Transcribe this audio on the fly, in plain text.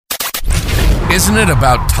Isn't it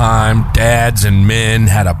about time dads and men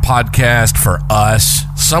had a podcast for us?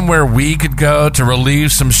 Somewhere we could go to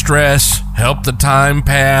relieve some stress, help the time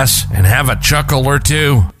pass, and have a chuckle or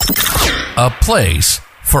two. A place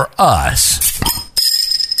for us.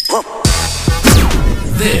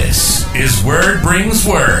 This is Word Brings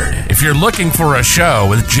Word. If you're looking for a show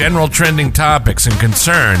with general trending topics and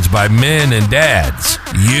concerns by men and dads,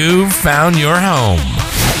 you've found your home.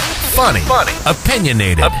 Funny,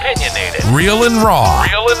 opinionated, real and raw.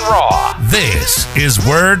 This is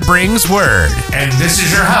Word Brings Word, and this is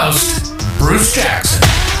your host, Bruce Jackson.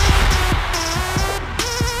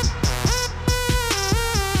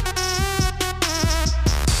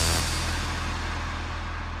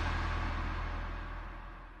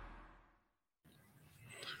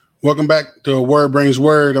 Welcome back to Word Brings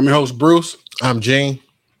Word. I'm your host, Bruce. I'm Gene.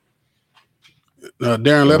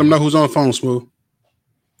 Darren, let them know who's on the phone, Smooth.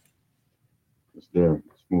 It's Darren,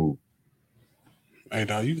 Smooth. Hey,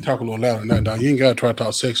 dog, you can talk a little louder than that, dog. You ain't got to try to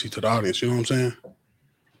talk sexy to the audience. You know what I'm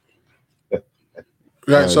saying?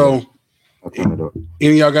 Right, so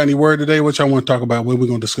any of y'all got any word today? What y'all want to talk about? What we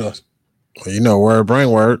going to discuss? Well, you know, Word Bring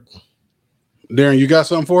Word. Darren, you got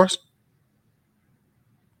something for us?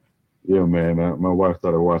 Yeah, man. My wife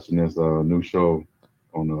started watching this new show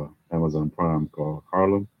on Amazon Prime called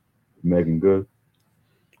Harlem. Megan Good.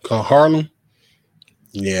 Called Harlem?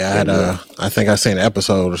 Yeah, I think I seen an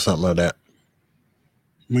episode or something like that.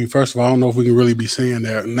 I mean, first of all, I don't know if we can really be saying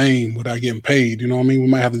that name without getting paid. You know what I mean? We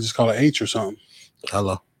might have to just call it H or something.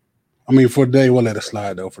 Hello. I mean, for today, we'll let it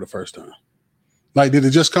slide, though, for the first time. Like, did it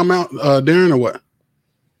just come out, Darren, or what?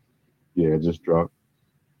 Yeah, it just dropped.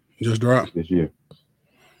 Just dropped? This year.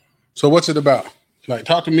 So what's it about? Like,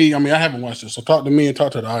 talk to me. I mean, I haven't watched it, so talk to me and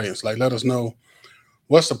talk to the audience. Like, let us know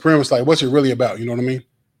what's the premise. Like, what's it really about? You know what I mean?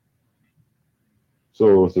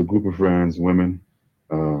 So it's a group of friends, women,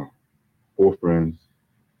 4 friends,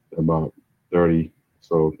 about 30,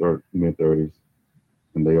 so mid-30s,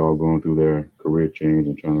 and they all going through their career change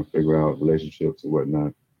and trying to figure out relationships and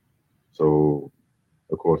whatnot. So,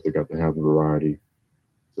 of course, they got to have the variety.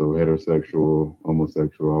 So heterosexual,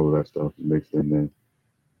 homosexual, all of that stuff mixed in there.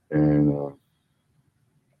 And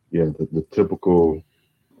the typical,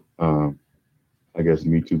 I guess,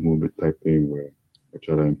 Me Too movement type thing where they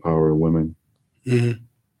try to empower women. Mm-hmm.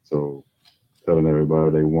 So telling everybody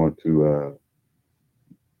they want to,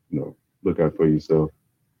 look out for yourself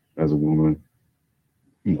as a woman,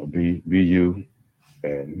 be you,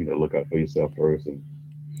 and, look out for yourself first. And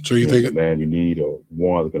so you think the man you need or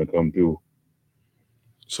one is going to come through.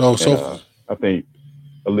 So I think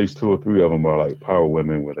at least 2 or 3 of them are like power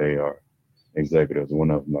women where they are executives. One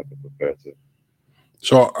of them like a professor.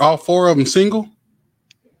 So are all 4 of them single?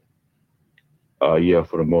 Yeah,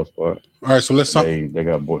 for the most part. All right, so let's talk. They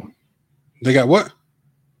got They got what?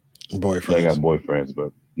 Boyfriends. They got boyfriends,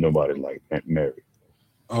 but nobody's like married.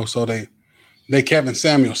 Oh, so they Kevin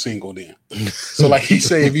Samuel single then. So like he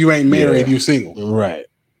say, if you ain't married, you single. Right.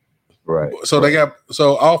 So they got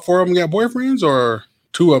all 4 of them got boyfriends, or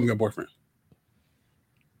 2 of them got boyfriends?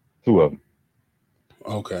 2 of them.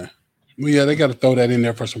 Okay. Well, yeah, they got to throw that in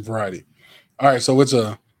there for some variety. All right, so it's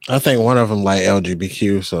I think one of them like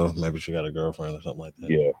LGBTQ, so maybe she got a girlfriend or something like that.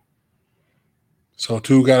 Yeah. So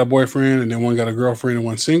 2 got a boyfriend, and then 1 got a girlfriend, and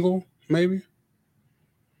 1 single, maybe.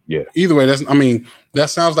 Yeah. Either way, that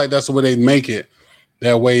sounds like that's the way they make it.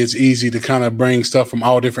 That way, it's easy to kind of bring stuff from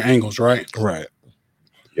all different angles, right? Right.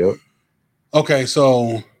 Yep. Okay,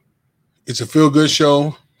 so it's a feel-good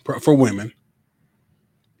show for women.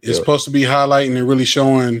 It's supposed to be highlighting and really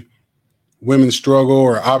showing women's struggle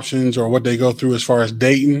or options or what they go through as far as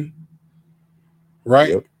dating, right?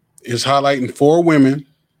 Yep. It's highlighting 4 women.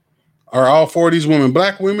 Are all 4 of these women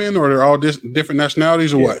black women, or they're all different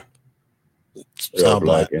nationalities, or what? They're all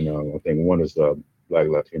black, and I think 1 is black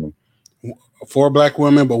Latino. 4 black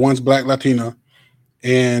women, but 1's black Latina,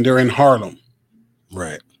 and they're in Harlem.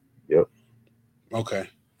 Right. Yep. Okay.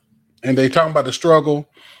 And they talking about the struggle.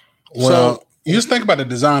 Well, so you just think about the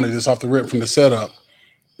design of this off the rip from the setup.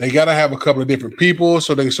 They got to have a couple of different people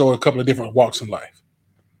so they can show a couple of different walks in life.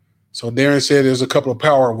 So Darren said there's a couple of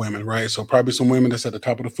power women, right? So probably some women that's at the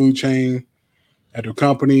top of the food chain at their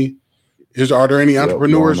company. Are there any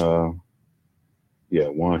entrepreneurs?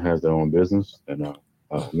 One has their own business, and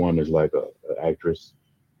 1 is like an actress,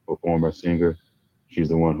 performer, singer. She's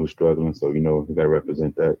the one who's struggling, so you got to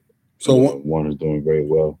represent that. So 1 is doing very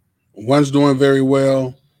well. 1's doing very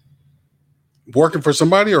well. Working for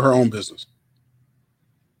somebody or her own business?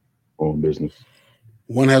 Own business.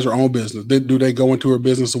 1 has her own business. Do they go into her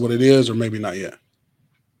business of what it is, or maybe not yet?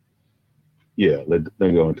 Yeah,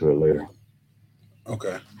 they go into it later.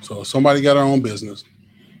 Okay. So somebody got her own business.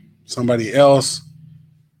 Somebody else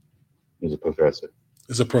is a professor.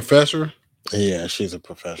 is a professor. Yeah, she's a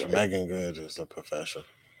professor. Megan Good is a professor.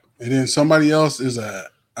 And then somebody else is a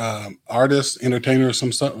artist, entertainer of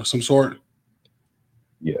some sort.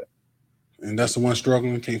 Yeah. And that's the one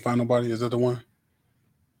struggling, can't find nobody. Is that the one?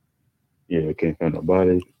 Yeah, can't find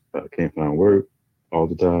nobody. Can't find work all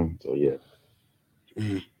the time. So yeah.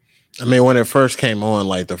 Mm. I mean, when it first came on,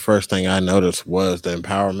 like the first thing I noticed was the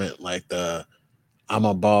empowerment, like the I'm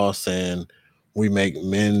a boss and we make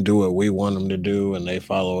men do what we want them to do and they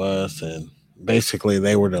follow us. And basically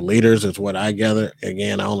they were the leaders is what I gather.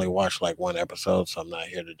 Again, I only watched like one episode, so I'm not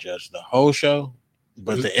here to judge the whole show,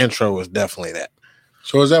 but the intro was definitely that.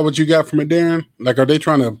 So is that what you got from it, Darren? Like, are they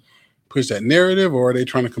trying to push that narrative, or are they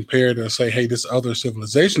trying to compare to say, hey, this other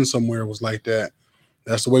civilization somewhere was like that?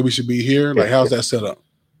 That's the way we should be here? Like, how's that set up?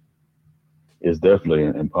 It's definitely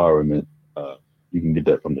an empowerment. You can get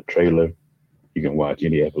that from the trailer. You can watch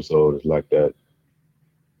any episode. It's like that.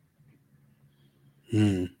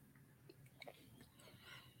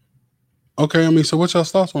 Okay, I mean, so what's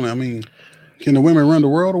y'all's thoughts on that? I mean, can the women run the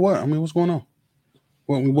world or what? I mean, what's going on?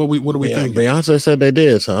 What do we think? Beyonce said they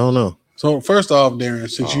did, so I don't know. So first off, Darren,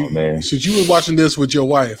 since you were watching this with your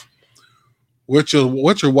wife, what's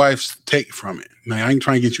your wife's take from it? Now, I ain't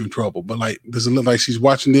trying to get you in trouble, but like, does it look like she's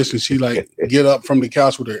watching this and she like get up from the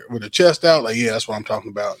couch with her chest out? Like, yeah, that's what I'm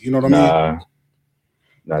talking about. You know what I mean?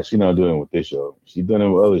 Nah, she's not doing it with this show. She's done it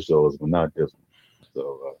with other shows, but not this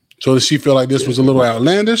one. So does she feel like this was a little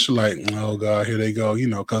outlandish? Like, oh God, here they go. You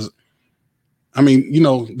know, because I mean, you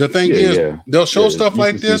know, the thing is, they'll show stuff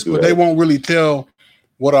like this, but they won't really tell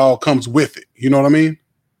what all comes with it. You know what I mean?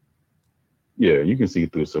 Yeah, you can see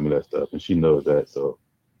through some of that stuff, and she knows that. So,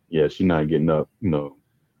 yeah, she's not getting up, you know,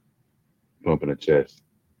 pumping her chest,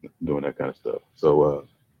 doing that kind of stuff. So,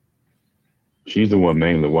 she's the one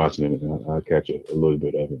mainly watching it, and I catch a little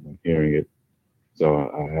bit of it. I'm hearing it. So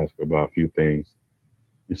I asked her about a few things.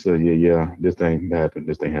 She said, yeah, this thing happened.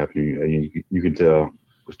 This thing happened. You can tell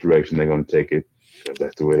which direction they're going to take it, because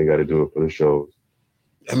that's the way they got to do it for the shows.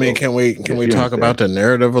 I mean, can we talk about the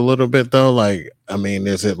narrative a little bit though? Like, I mean,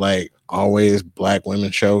 is it like always black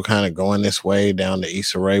women show kind of going this way down the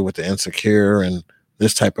Issa Rae with the Insecure and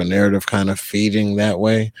this type of narrative kind of feeding that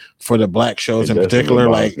way for the black shows in particular?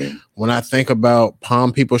 Like when I think about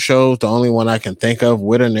Palm People shows, the only one I can think of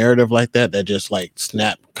with a narrative like that just like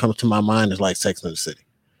comes to my mind is like Sex and the City.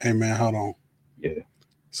 Hey man, hold on. Yeah.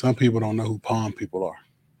 Some people don't know who Palm People are.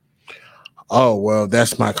 Oh, well,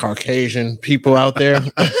 that's my Caucasian people out there.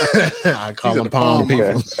 I call them palm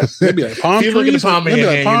people. Maybe like palm trees. Look at the palm in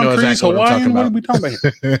your hand, you know exactly what I'm talking about. What are we talking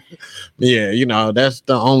about? Yeah, you know, that's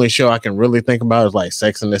the only show I can really think about is like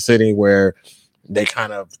Sex and the City, where they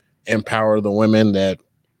kind of empower the women that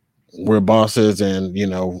we're bosses and, you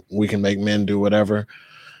know, we can make men do whatever.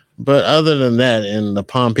 But other than that, in the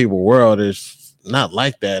palm people world, it's not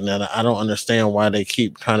like that. And I don't understand why they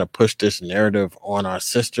keep trying to push this narrative on our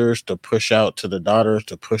sisters, to push out to the daughters,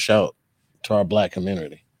 to push out to our black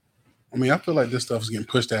community. I mean, I feel like this stuff is getting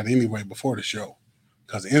pushed out anyway before the show,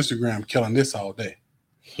 because Instagram killing this all day.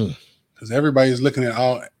 Because everybody's looking at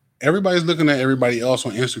everybody else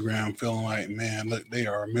on Instagram feeling like, man, look, they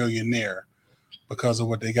are a millionaire because of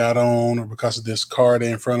what they got on or because of this car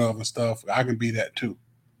they're in front of and stuff. I can be that too.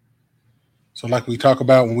 So like we talk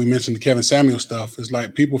about when we mentioned the Kevin Samuel stuff, it's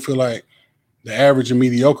like people feel like the average and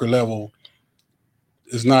mediocre level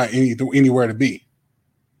is not anywhere to be.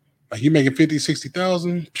 Like you making 50,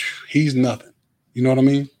 60,000, he's nothing. You know what I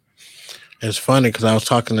mean? It's funny because I was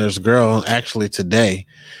talking to this girl actually today,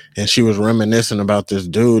 and she was reminiscing about this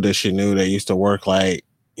dude that she knew that used to work like,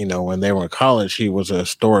 you know, when they were in college, he was a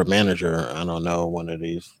store manager. I don't know, one of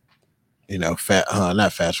these, you know,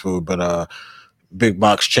 not fast food, but big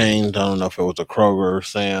box chains. I don't know if it was a Kroger,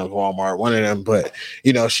 Sam's, Walmart, one of them. But,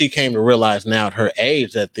 you know, she came to realize now at her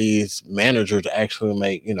age that these managers actually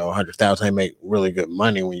make, you know, 100,000. They make really good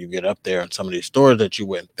money when you get up there in some of these stores that you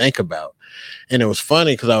wouldn't think about. And it was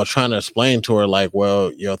funny because I was trying to explain to her, like,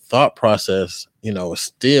 well, your thought process, you know, is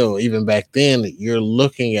still, even back then, you're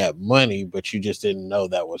looking at money, but you just didn't know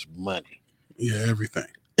that was money. Yeah, everything.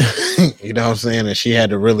 You know what I'm saying? And she had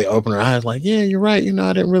to really open her eyes like, yeah, you're right. You know,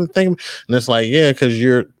 I didn't really think. And it's like, yeah, because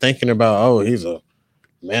you're thinking about, oh, he's a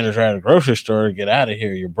manager at a grocery store. Get out of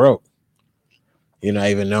here. You're broke. You're not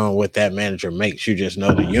even knowing what that manager makes. You just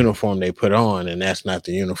know the uniform they put on, and that's not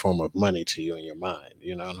the uniform of money to you in your mind,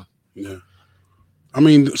 you know? Yeah. I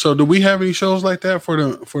mean, so do we have any shows like that for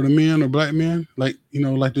the men or black men? Like, you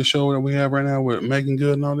know, like this show that we have right now with Megan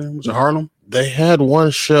Good and all them? Was it Harlem? They had one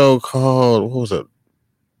show called, what was it?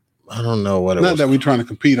 I don't know what it Not was. that we're trying to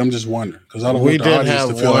compete. I'm just wondering because I don't We want the did audience have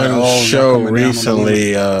to feel like, one oh, show y'all coming down on the women.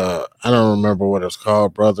 recently. I don't remember what it's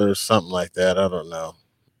called, Brothers, something like that. I don't know.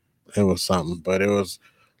 It was something, but it was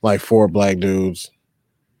like 4 black dudes.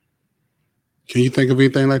 Can you think of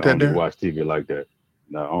anything like I that don't there? watch TV like that.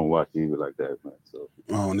 No, I don't watch TV like that, man. So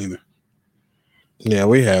I don't either. Yeah,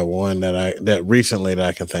 we had one that recently that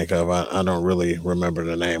I can think of. I don't really remember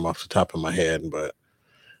the name off the top of my head, but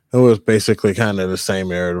it was basically kind of the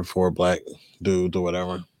same era of 4 black dudes or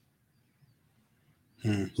whatever.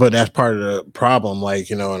 But that's part of the problem.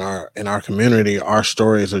 Like, in our community, our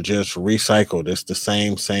stories are just recycled. It's the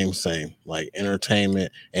same, like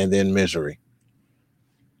entertainment and then misery.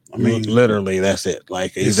 I mean, literally, that's it.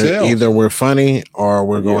 Like either we're funny or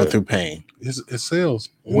we're going through pain. It sells.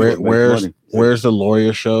 Where's the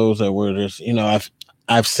lawyer shows that we're just,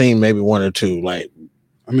 I've seen maybe 1 or 2. Like,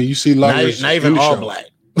 I mean, you see lawyers not even all black.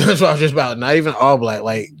 That's what I was just about. Not even all black.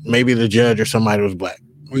 Like maybe the judge or somebody was black.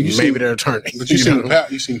 Well, maybe their attorney. But you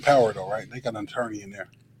seen Power though, right? They got an attorney in there.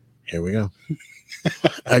 Here we go.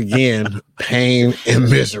 Again, pain and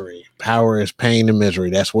misery. Power is pain and misery.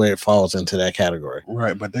 That's where it falls into that category.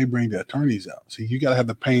 Right, but they bring the attorneys out. See, you got to have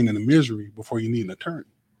the pain and the misery before you need an attorney.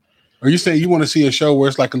 Are you saying you want to see a show where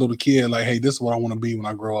it's like a little kid, like, hey, this is what I want to be when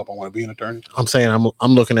I grow up. I want to be an attorney. I'm saying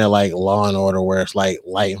I'm looking at like Law and Order, where it's like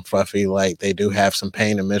light and fluffy. Like they do have some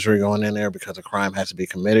pain and misery going in there because a crime has to be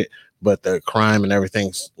committed, but the crime and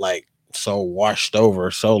everything's like so washed over,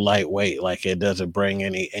 so lightweight. Like it doesn't bring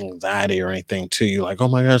any anxiety or anything to you. Like, oh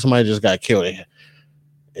my God, somebody just got killed.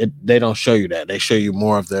 They don't show you that. They show you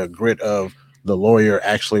more of the grit of the lawyer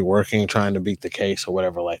actually working, trying to beat the case or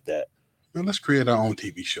whatever like that. Now let's create our own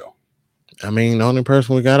TV show. I mean, the only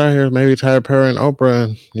person we got out here is maybe Tyler Perry and Oprah,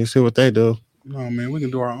 and you see what they do. No, man, we can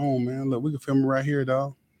do our own, man. Look, we can film it right here,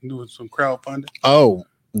 dog. Do some crowdfunding. Oh,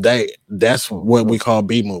 that's what we call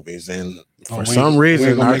B movies, and for some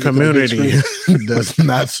reason, our community does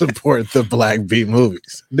not support the black B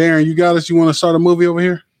movies. Darren, you got us? You want to start a movie over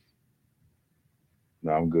here?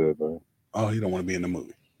 No, I'm good, bro. Oh, he don't want to be in the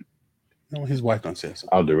movie. No, his wife done said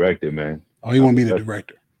something. I'll direct it, man. Oh, he want to be the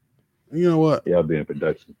director. You know what? Yeah, I'll be in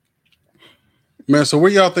production. Man, so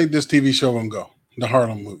where y'all think this TV show gonna go? The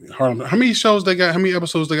Harlem movie. Harlem. How many shows they got? How many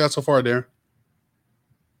episodes they got so far, Darren?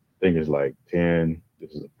 I think it's like 10. This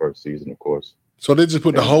is the first season, of course. So they just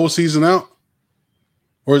put the whole season out?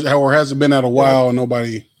 Or has it been out a while and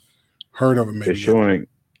nobody heard of it maybe?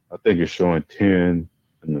 I think it's showing 10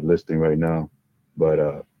 in the listing right now. But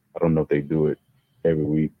I don't know if they do it every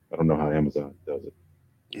week. I don't know how Amazon does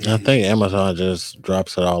it. I think Amazon just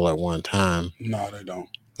drops it all at one time. No, they don't.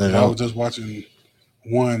 I was just watching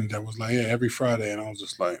one that was like, yeah, every Friday, and I was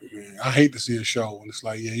just like, man, I hate to see a show and it's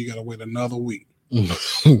like, yeah, you got to wait another week. Yeah.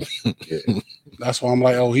 That's why I'm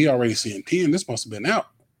like, oh, he already seeing 10. This must have been out.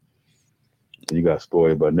 You got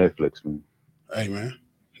spoiled by Netflix, man. Hey, man,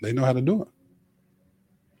 they know how to do it.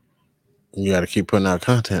 You got to keep putting out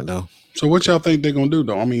content, though. So what y'all think they're gonna do,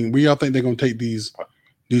 though? I mean, where y'all think they're gonna take these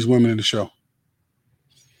women in the show?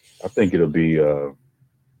 I think it'll be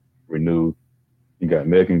renewed. You got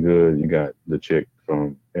Megan Good. You got the chick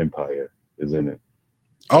from Empire is in it.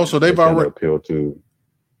 Oh, so they've already appealed to.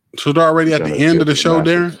 So they're already at the end of the show,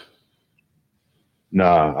 Darren?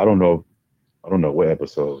 Nah, I don't know. I don't know what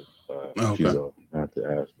episode she's on. I have to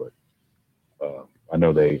ask, but I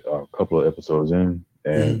know they are a couple of episodes in,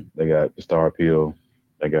 and they got the star appeal.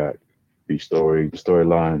 They got the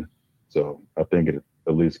storyline. So I think it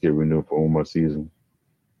at least get renewed for one more season.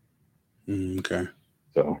 Okay.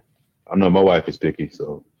 So I know my wife is picky,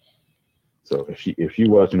 so if she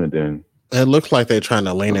watching it, then it looks like they're trying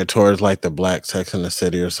to lean it towards like the Black Sex in the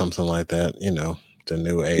City or something like that. The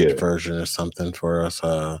new age version or something for us.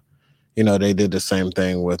 They did the same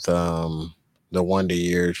thing with the Wonder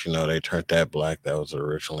Years. They turned that black. That was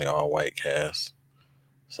originally all white cast.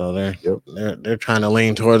 So they're trying to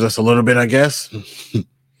lean towards us a little bit, I guess.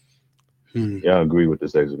 Yeah, I agree with the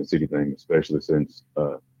Sex and the City thing, especially since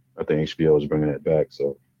I think HBO is bringing that back.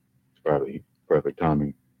 So it's probably perfect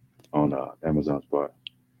timing on Amazon's part.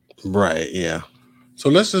 Right. Yeah. So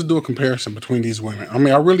let's just do a comparison between these women. I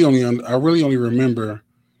mean, I really only remember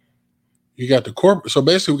you got the corporate. So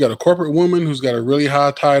basically, we got a corporate woman who's got a really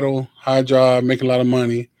high title, high job, making a lot of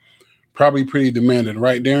money, probably pretty demanding,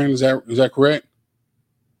 right, Darren? Is that correct?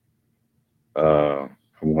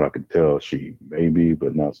 From what I could tell, she may be,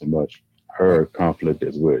 but not so much. Her conflict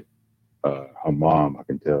is with her mom. I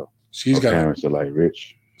can tell. Her parents are like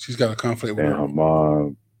rich. She's got a conflict with her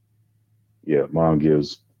mom. Yeah, mom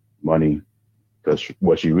gives money because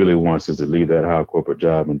what she really wants is to leave that high corporate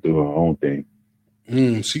job and do her own thing.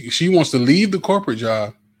 She wants to leave the corporate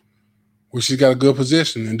job. where she's got a good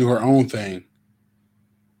position and do her own thing.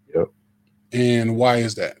 Yep. And why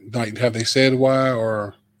is that? Like, have they said why,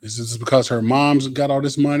 or is this because her mom's got all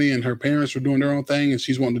this money and her parents are doing their own thing and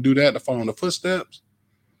she's wanting to do that to follow in the footsteps?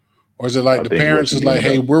 Or is it like I the think parents what is she like,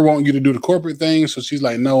 ended hey, up- we're wanting you to do the corporate thing, so she's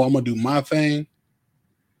like, no, I'm gonna do my thing.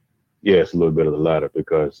 Yeah, it's a little bit of the latter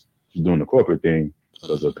because she's doing the corporate thing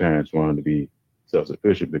because her parents wanted to be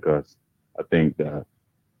self-sufficient because I think the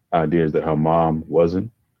idea is that her mom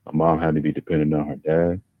wasn't. Her mom had to be dependent on her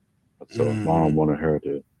dad. So her mom wanted her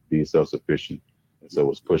to be self-sufficient. And so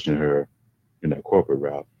was pushing her in that corporate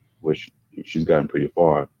route, which she's gotten pretty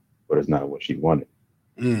far, but it's not what she wanted.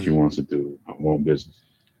 She wants to do her own business.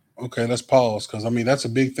 Okay, let's pause because I mean that's a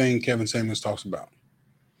big thing Kevin Samuels talks about.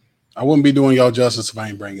 I wouldn't be doing y'all justice if I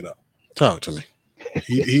ain't bring it up. Talk to me.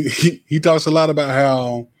 He talks a lot about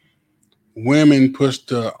how women push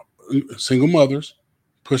the single mothers,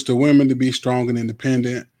 push the women to be strong and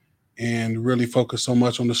independent, and really focus so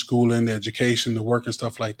much on the schooling, the education, the work, and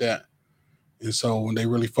stuff like that. And so when they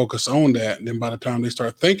really focus on that, then by the time they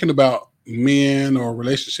start thinking about men or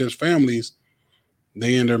relationships, families,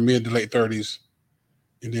 they in their mid to late 30s.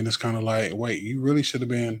 And then it's kind of like, wait, you really should have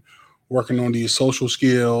been working on these social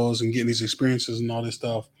skills and getting these experiences and all this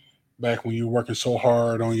stuff back when you were working so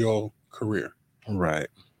hard on your career. Right.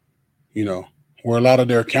 You know, where a lot of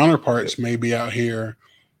their counterparts may be out here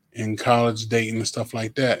in college dating and stuff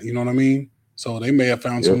like that. You know what I mean? So they may have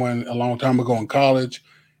found someone a long time ago in college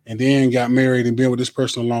and then got married and been with this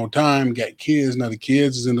person a long time, got kids. Now the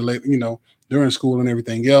kids is in the late, they're in school and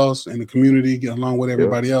everything else in the community, get along with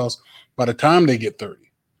everybody else by the time they get 30.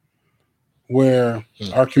 Where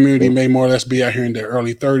our community may more or less be out here in their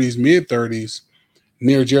early 30s, mid 30s,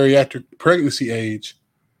 near geriatric pregnancy age.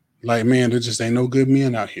 Like, man, there just ain't no good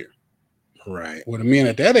men out here. Right. Well, the men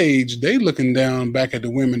at that age, they looking down back at the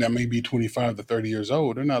women that may be 25 to 30 years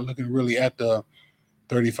old. They're not looking really at the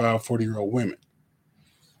 35, 40-year-old women.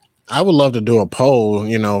 I would love to do a poll,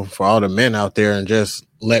 for all the men out there and just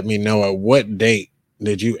let me know at what date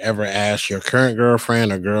did you ever ask your current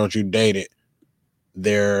girlfriend or girls you dated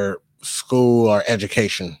their school or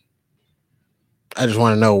education. I just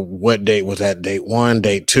want to know what date was that, date 1,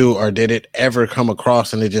 date 2, or did it ever come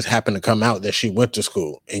across and it just happened to come out that she went to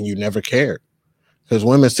school and you never cared? Because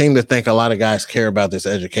women seem to think a lot of guys care about this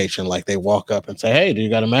education. Like they walk up and say, hey, do you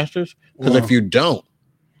got a master's? Because if you don't,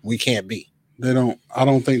 we can't be. They don't. I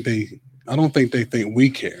don't think they think we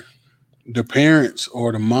care. The parents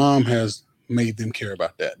or the mom has made them care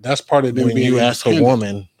about that. That's part of them when being you ask a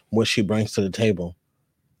woman what she brings to the table,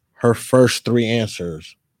 her first 3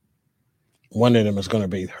 answers, one of them is going to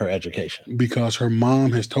be her education. Because her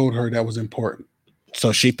mom has told her that was important.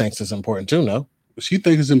 So she thinks it's important too, no? She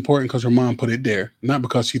thinks it's important because her mom put it there, not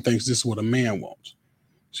because she thinks this is what a man wants.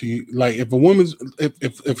 She like if a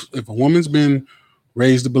woman's been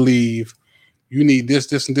raised to believe you need this,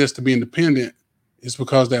 this, and this to be independent, it's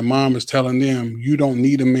because that mom is telling them you don't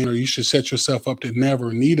need a man or you should set yourself up to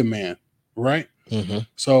never need a man, right? Mm-hmm.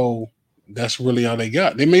 So that's really all they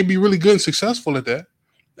got. They may be really good and successful at that.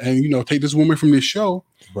 And, take this woman from this show.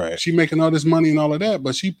 Right. She making all this money and all of that,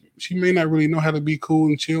 but she may not really know how to be cool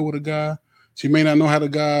and chill with a guy. She may not know how let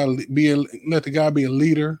the guy be a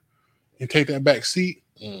leader and take that back seat,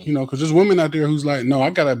 because there's women out there who's like, no, I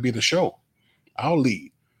got to be the show. I'll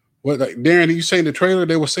lead. What, like Darren, you say in the trailer,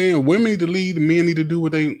 they were saying women need to lead, men need to do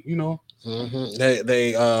what they. Mm-hmm.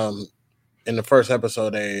 They in the first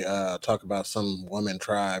episode, they talk about some woman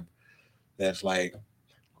tribe that's like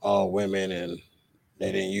all women and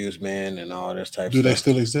they didn't use men and all this type of stuff. Do they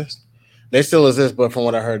still exist? They still exist, but from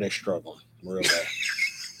what I heard, they're struggling real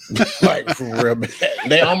bad. Like, real bad.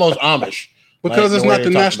 They almost Amish. Because it's not the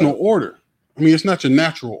national order. I mean, it's not your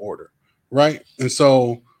natural order, right? And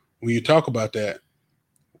so when you talk about that,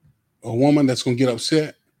 a woman that's going to get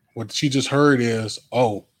upset, what she just heard is,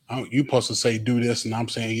 oh, you're supposed to say do this, and I'm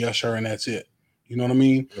saying yes, sure, and that's it. You know what I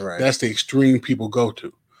mean? Right. That's the extreme people go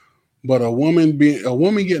to. But a woman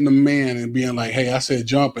getting a man and being like, hey, I said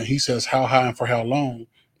jump, and he says how high and for how long,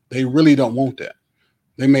 they really don't want that.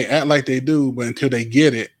 They may act like they do, but until they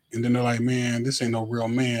get it, and then they're like, man, this ain't no real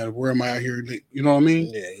man. Where am I out here? You know what I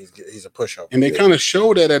mean? Yeah, he's a pushover. And they kind of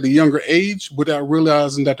show that at a younger age without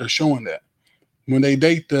realizing that they're showing that. When they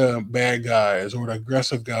date the bad guys or the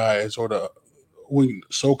aggressive guys or the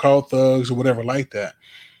so-called thugs or whatever like that,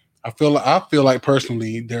 I feel like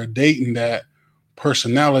personally they're dating that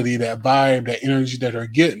personality, that vibe, that energy that they're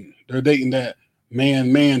getting. They're dating that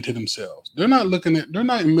man to themselves. They're not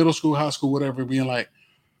in middle school, high school, whatever, being like,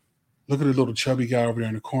 look at the little chubby guy over there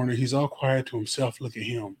in the corner. He's all quiet to himself. Look at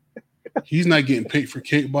him. He's not getting picked for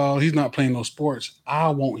kickball. He's not playing no sports. I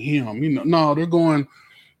want him. No, they're going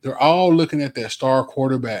they're all looking at that star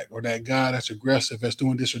quarterback or that guy that's aggressive, that's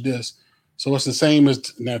doing this or this. So it's the same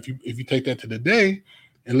as now if you take that to the day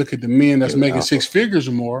and look at the men that's making six figures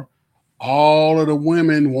or more, all of the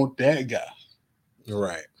women want that guy.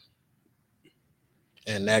 Right.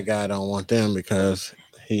 And that guy don't want them because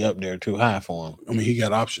he up there too high for him. I mean, he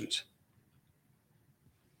got options.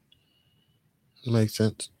 Makes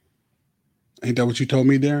sense. Ain't that what you told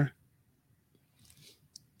me, Darren?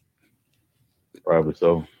 Probably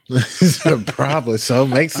so. Probably so.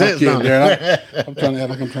 Makes sense. Darren. I'm trying to act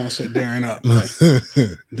like I'm trying to set Darren up. Like,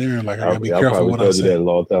 Darren, like I gotta be careful what I say. I told you that a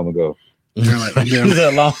long time ago.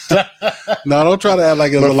 Darren, a long time. No, don't try to act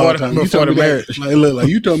like it was a long time. You Before told the me marriage. that, like, look, like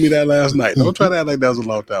you told me that last night. Don't try to act like that was a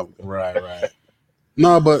long time ago. Right.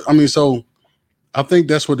 No, but I mean, so I think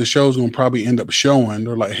that's what the show's gonna probably end up showing.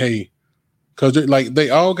 They're like, hey, because like they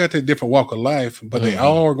all got their different walk of life, but they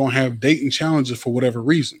all are gonna have dating challenges for whatever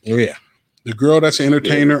reason. Yeah. The girl that's an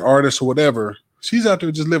entertainer, artist, or whatever, she's out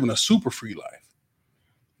there just living a super free life.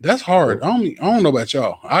 That's hard. I don't know about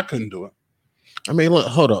y'all. I couldn't do it. I mean, look,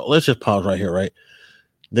 hold on. Let's just pause right here, right?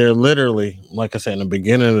 They're literally, like I said in the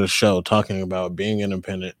beginning of the show, talking about being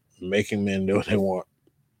independent, making men do what they want.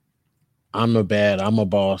 I'm a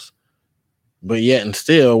boss. But yet and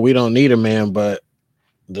still, we don't need a man, but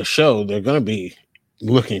the show, they're going to be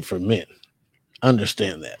looking for men.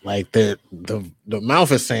 Understand that. Like the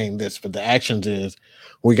mouth is saying this, but the actions is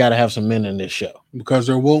we got to have some men in this show. Because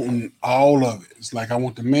they're wanting all of it. It's like I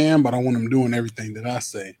want the man, but I want him doing everything that I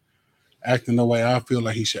say. Acting the way I feel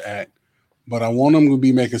like he should act. But I want him to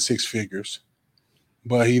be making six figures.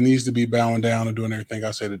 But he needs to be bowing down and doing everything I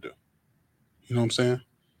say to do. You know what I'm saying?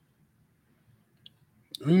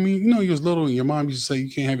 I mean, you was little and your mom used to say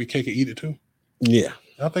you can't have your cake and eat it too. Yeah.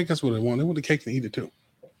 I think that's what they want. They want the cake and eat it too.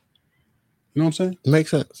 You know what I'm saying?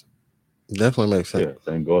 Makes sense. Definitely makes sense.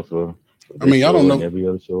 Yeah, same goes for I mean, I don't know. Every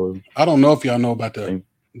other show. I don't know if y'all know about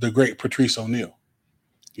the great Patrice O'Neal.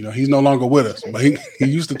 He's no longer with us, but he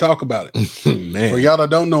used to talk about it. Man. For y'all that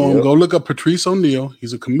don't know him, go look up Patrice O'Neal.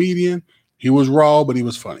 He's a comedian. He was raw, but he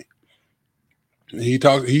was funny. And he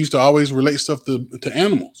used to always relate stuff to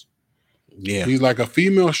animals. Yeah. He's like a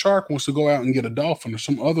female shark wants to go out and get a dolphin or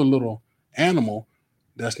some other little animal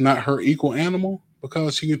that's not her equal animal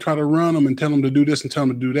because she can try to run them and tell them to do this and tell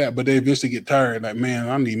them to do that, but they eventually get tired. Like, man,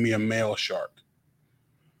 I need me a male shark.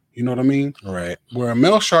 You know what I mean? Right. Where a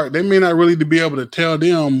male shark, they may not really be able to tell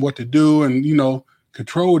them what to do and,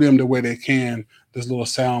 control them the way they can this little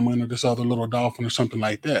salmon or this other little dolphin or something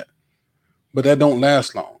like that. But that don't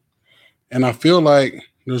last long. And I feel like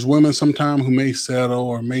there's women sometimes who may settle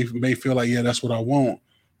or may feel like, yeah, that's what I want.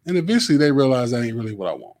 And eventually they realize that ain't really what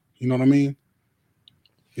I want. You know what I mean?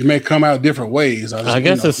 It may come out different ways. I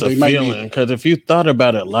guess it's a feeling because if you thought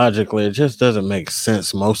about it logically, it just doesn't make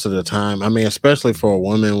sense most of the time. I mean, especially for a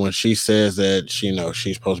woman when she says that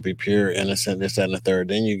she's supposed to be pure, innocent, this, that, and the third.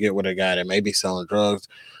 Then you get with a guy that may be selling drugs,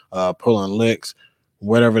 pulling licks,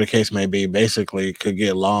 whatever the case may be. Basically, could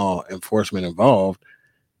get law enforcement involved.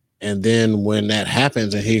 And then when that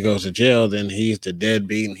happens and he goes to jail, then he's the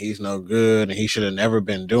deadbeat and he's no good and he should have never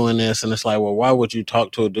been doing this. And it's like, well, why would you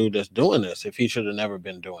talk to a dude that's doing this if he should have never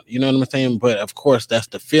been doing it? You know what I'm saying? But of course, that's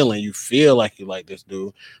the feeling. You feel like you like this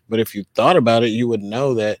dude. But if you thought about it, you would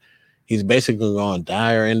know that he's basically going to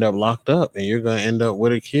die or end up locked up and you're going to end up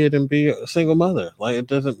with a kid and be a single mother. Like, it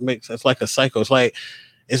doesn't make sense. It's like a cycle.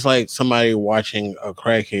 It's like somebody watching a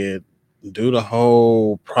crackhead do the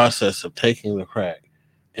whole process of taking the crack.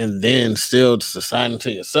 And then still deciding to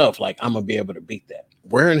yourself, like, I'm going to be able to beat that.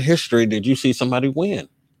 Where in history did you see somebody win?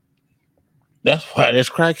 That's why there's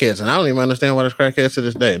crackheads. And I don't even understand why there's crackheads to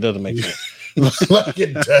this day. It doesn't make sense. Like,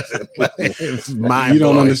 it doesn't. Like, it's mind-blowing. You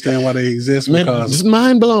don't understand why they exist because it's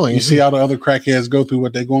mind-blowing. You see how the other crackheads go through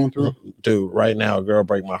what they're going through? Dude, right now, a girl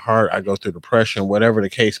break my heart. I go through depression, whatever the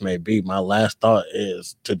case may be. My last thought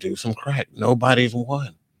is to do some crack. Nobody's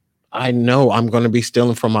won. I know I'm going to be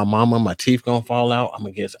stealing from my mama. My teeth going to fall out. I'm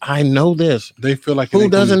going to get, I know this. They feel like, who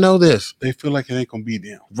doesn't know this? They feel like it ain't going to be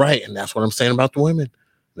them. Right. And that's what I'm saying about the women.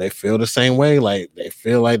 They feel the same way. Like they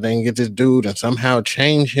feel like they can get this dude and somehow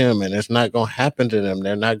change him and it's not going to happen to them.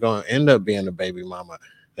 They're not going to end up being a baby mama.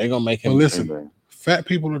 They're going to make him. Well, listen, fat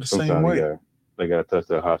people are the same way. They got to touch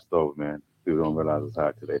that hot stove, man. People don't realize it's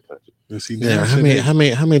hot till they touch it. See, yeah, how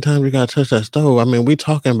many times we got to touch that stove? I mean, we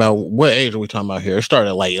talking about what age are we talking about here? It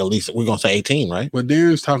started like at least we're gonna say 18, right? What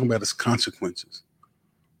Darren's talking about is consequences,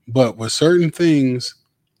 but with certain things,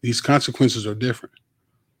 these consequences are different,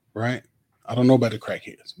 right? I don't know about the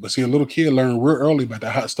crackheads, but see, a little kid learned real early about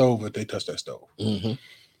that hot stove if they touch that stove. Mm-hmm.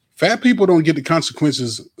 Fat people don't get the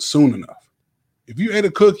consequences soon enough. If you ate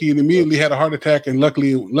a cookie and immediately had a heart attack and luckily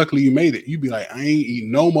you made it, you'd be like, I ain't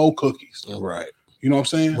eating no more cookies. Right. You know what I'm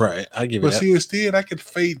saying? Right. I give you But that. see, instead, I could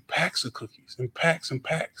fade packs of cookies and packs and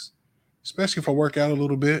packs, especially if I work out a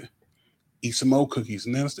little bit, eat some more cookies,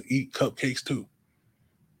 and then to eat cupcakes too.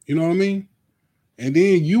 You know what I mean? And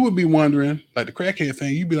then you would be wondering, like the crackhead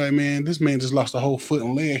thing, you'd be like, man, this man just lost a whole foot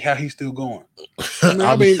and leg. How he's still going? Man,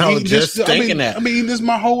 I've been thinking that. I've been eating this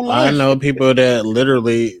my whole life. I know people that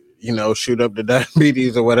literally, shoot up the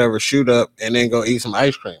diabetes or whatever, shoot up and then go eat some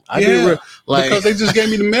ice cream. Because they just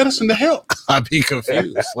gave me the medicine to help. I'd be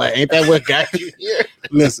confused. Like, ain't that what got you here?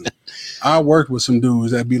 Listen, I worked with some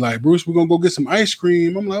dudes that be like, Bruce, we're gonna go get some ice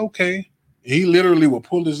cream. I'm like, okay. And he literally would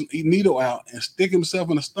pull his needle out and stick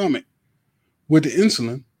himself in the stomach with the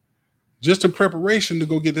insulin, just in preparation to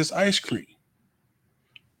go get this ice cream.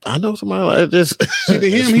 I know somebody like this. See, to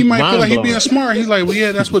him, he might feel like he being smart. He's like, well,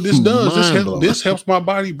 yeah, that's what this does. This helps my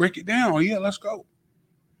body break it down. Yeah, let's go.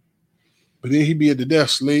 But then he be at the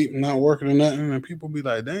desk, sleep, not working or nothing, and people be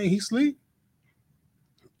like, dang, he sleep?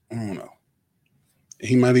 I don't know.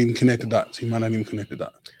 He might even connect the dots. He might not even connect the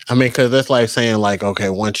dots. I mean, because that's like saying, like, okay,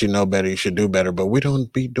 once you know better, you should do better. But we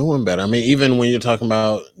don't be doing better. I mean, even when you're talking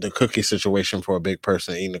about the cookie situation for a big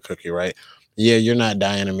person eating a cookie, right? Yeah, you're not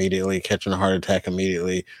dying immediately, catching a heart attack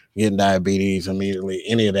immediately, getting diabetes immediately,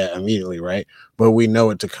 any of that immediately, right? But we know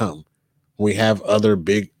it to come. We have other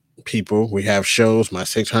big people. We have shows, my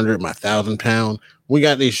 600, my 1,000 pound. We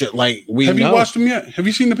got these shit like we. Have you watched them yet? Have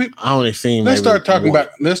you seen the people? I only seen. Let's start talking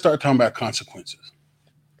about consequences.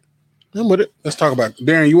 I'm with it. Let's talk about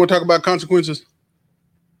Darren. You want to talk about consequences?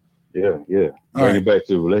 Yeah. Bring it back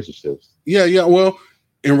to relationships. Yeah. Well,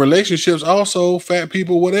 in relationships, also fat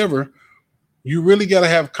people, whatever. You really got to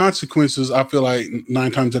have consequences. I feel like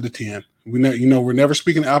 9 times out of 10. We're never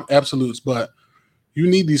speaking absolutes, but you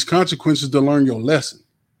need these consequences to learn your lesson.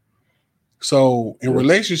 So in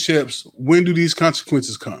relationships, when do these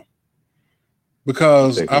consequences come?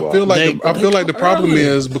 Because I feel like the problem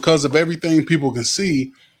is because of everything people can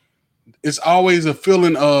see. It's always a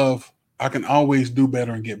feeling of I can always do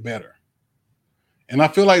better and get better. And I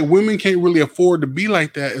feel like women can't really afford to be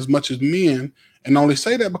like that as much as men. And I only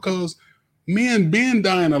say that because men been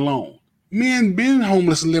dying alone. Men been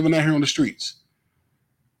homeless and living out here on the streets.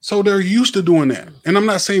 So they're used to doing that. And I'm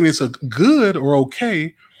not saying it's a good or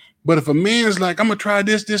okay, but if a man's like, I'm going to try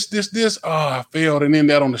this, I failed and end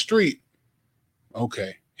that on the street.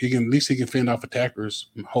 Okay. At least he can fend off attackers.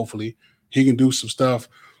 Hopefully he can do some stuff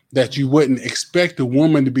that you wouldn't expect a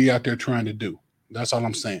woman to be out there trying to do. That's all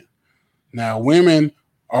I'm saying. Now, women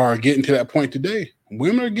are getting to that point today.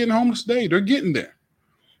 Women are getting homeless today. They're getting there.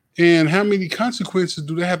 And how many consequences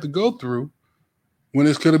do they have to go through when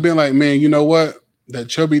this could have been like, man, you know what? That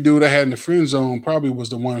chubby dude I had in the friend zone probably was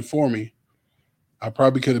the one for me. I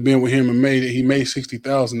probably could have been with him and made it. He made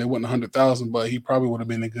 60,000. It wasn't 100,000, but he probably would have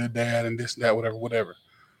been a good dad and this and that, whatever.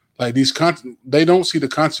 Like they don't see the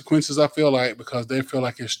consequences, I feel like, because they feel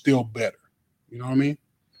like it's still better. You know what I mean?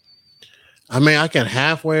 I mean, I can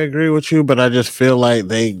halfway agree with you, but I just feel like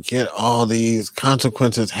they get all these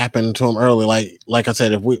consequences happening to them early. Like I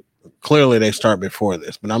said, clearly they start before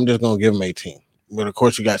this, but I'm just going to give them 18. But of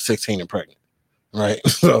course you got 16 and pregnant, right?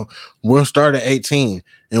 So we'll start at 18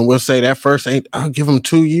 and we'll say that first I'll give them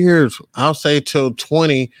 2 years. I'll say till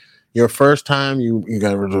 20. Your first time you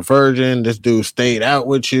got a virgin, this dude stayed out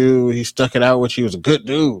with you, he stuck it out with you, he was a good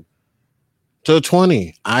dude. Till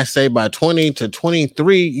 20. I say by 20 to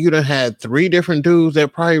 23, you done had 3 different dudes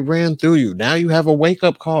that probably ran through you. Now you have a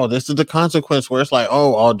wake-up call. This is the consequence where it's like,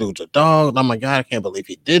 oh, all dudes are dogs. Oh my God, I can't believe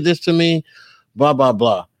he did this to me. Blah, blah,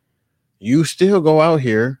 blah. You still go out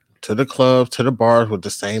here to the clubs, to the bars with the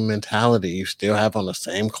same mentality. You still have on the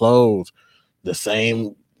same clothes, the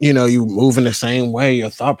same. You move in the same way. Your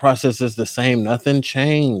thought process is the same. Nothing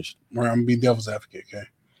changed. Right, I'm going to be devil's advocate, okay?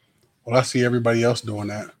 Well, I see everybody else doing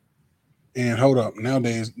that. And hold up,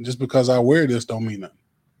 nowadays, just because I wear this don't mean nothing.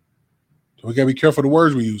 So we got to be careful the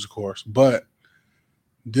words we use, of course. But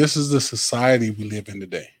this is the society we live in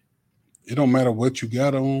today. It don't matter what you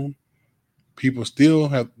got on. People still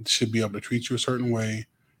should be able to treat you a certain way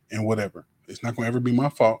and whatever. It's not going to ever be my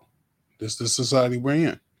fault. This is the society we're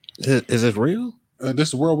in. Is it real? This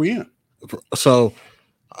is the world we're in. So,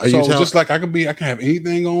 just like I can have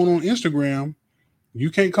anything on Instagram.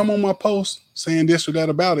 You can't come on my post saying this or that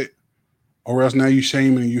about it, or else now you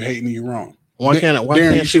shaming and you hating and you're wrong. Why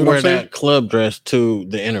can't she wear that club dress to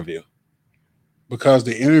the interview? Because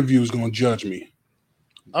the interview is going to judge me.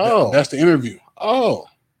 Oh, that's the interview. Oh,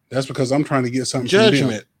 that's because I'm trying to get something.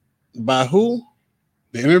 Judgment by who?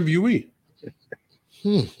 The interviewee.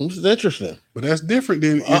 This is interesting. But that's different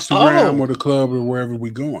than Instagram or the club or wherever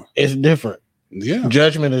we're going. It's different. Yeah.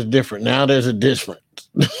 Judgment is different. Now there's a difference.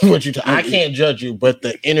 I can't judge you, but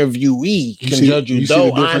the interviewee can judge you.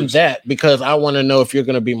 Though I'm that because I want to know if you're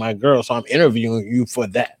going to be my girl, so I'm interviewing you for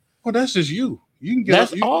that. Well, that's just you. You can get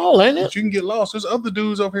that's all, ain't it? You can get lost. There's other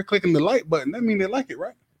dudes over here clicking the like button. That means they like it,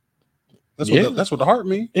 right? That's what the heart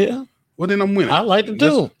means. Yeah. Well, then I'm winning. I like it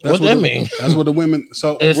too. What that mean? That's what the women.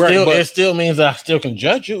 So it still means I still can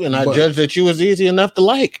judge you, and I judge that you was easy enough to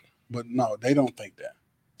like. But no, they don't think that.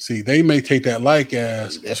 See, they may take that like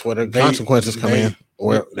as that's where the consequences come in.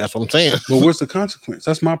 Or that's what I'm saying. But what's the consequence?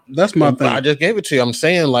 That's my thing. I just gave it to you. I'm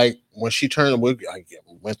saying like when she turned, I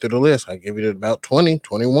went through the list. I gave it about 20,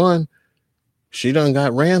 21. She done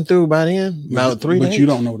got ran through by then about 3 days. But you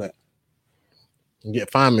don't know that.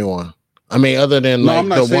 Find me one. I mean, other than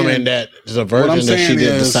the woman that is a virgin that she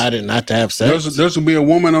decided not to have sex. There's will be a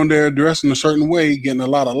woman on there dressed in a certain way, getting a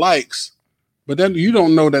lot of likes. But then you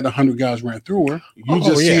don't know that 100 guys ran through her. You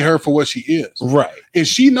just see her for what she is. Right. And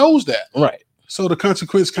she knows that. Right. So the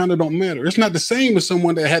consequence kind of don't matter. It's not the same as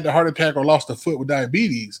someone that had the heart attack or lost a foot with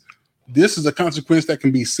diabetes. This is a consequence that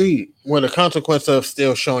can be seen. Well, the consequence of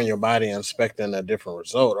still showing your body and expecting a different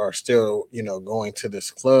result, or still, going to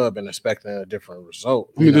this club and expecting a different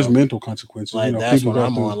result. I mean, there's mental consequences. Like that's what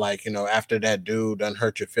I'm on. Like, after that dude done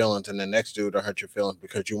hurt your feelings, and the next dude done hurt your feelings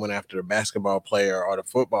because you went after the basketball player or the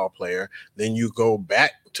football player, then you go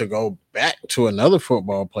back to another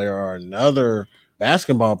football player or another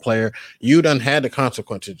basketball player. You done had the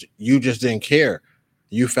consequences. You just didn't care.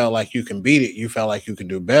 You felt like you can beat it. You felt like you can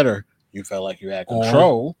do better. You felt like you had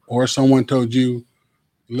control. Or someone told you,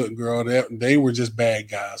 look, girl, they were just bad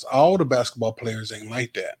guys. All the basketball players ain't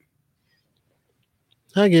like that.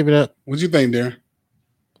 I give it up. What you think, Darren?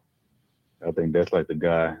 I think that's like the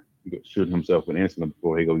guy shooting himself with insulin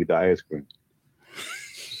before he go get the ice cream.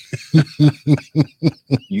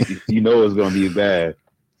 you know it's going to be bad.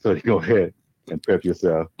 So you go ahead and prep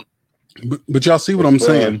yourself. But y'all see what I'm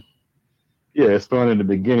saying? Yeah, it's fun in the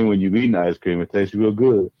beginning when you're eating ice cream. It tastes real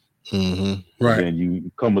good. Mm-hmm. Right. And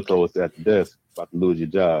you comatose at the desk, about to lose your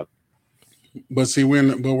job. But see, we're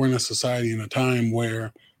in a society in a time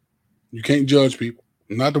where you can't judge people.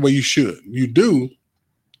 Not the way you should.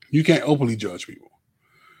 You can't openly judge people.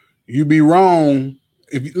 You'd be wrong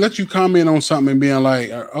if you let you comment on something and being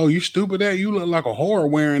like, oh, you stupid that? You look like a whore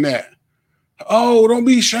wearing that. Oh, don't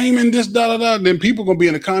be shaming this, da-da-da. Then people going to be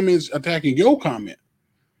in the comments attacking your comment.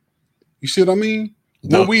 You see what I mean?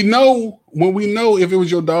 No. When we know if it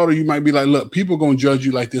was your daughter, you might be like, look, people going to judge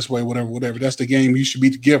you like this way, whatever. That's the game you should be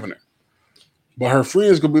giving her. But her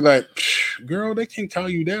friends going to be like, girl, they can't call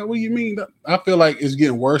you that. What do you mean? I feel like it's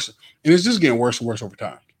getting worse. And it's just getting worse and worse over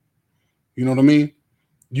time. You know what I mean?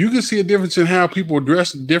 You can see a difference in how people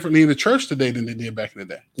dress differently in the church today than they did back in the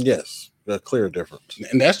day. Yes, a clear difference.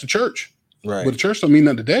 And that's the church. Right. But the church don't mean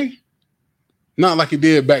nothing today. Not like it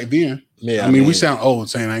did back then. Yeah, I mean, we sound old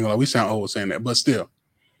saying that, but still.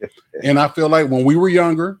 And I feel like when we were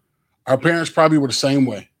younger, our parents probably were the same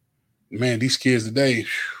way. Man, these kids today,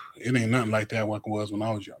 it ain't nothing like that like it was when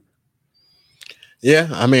I was younger. Yeah,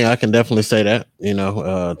 I mean, I can definitely say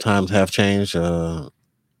that. Times have changed.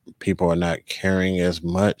 People are not caring as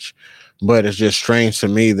much, but it's just strange to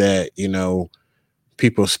me that,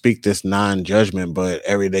 people speak this non-judgment, but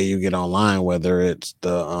every day you get online, whether it's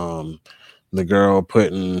the girl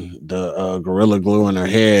putting the Gorilla Glue in her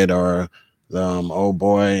head or the old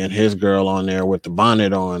boy and his girl on there with the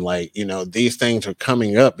bonnet on, these things are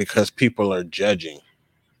coming up because people are judging,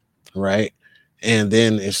 right? And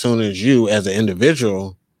then as soon as you as an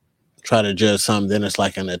individual try to judge something, then it's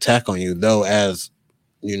like an attack on you. Though as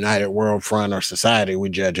United World Front or society, we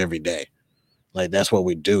judge every day. Like that's what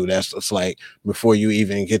we do. It's like before you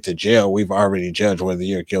even get to jail, we've already judged whether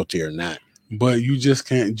you're guilty or not. But you just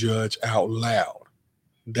can't judge out loud.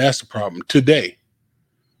 That's the problem. Today,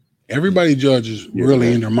 everybody judges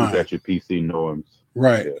really in their mind. That's your PC norms.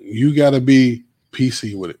 Right. Yeah. You got to be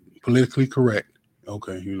PC with it. Politically correct.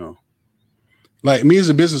 Okay, Like me as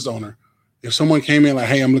a business owner, if someone came in like,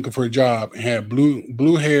 hey, I'm looking for a job and had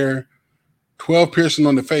blue hair, 12 piercing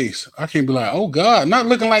on the face, I can't be like, oh God, not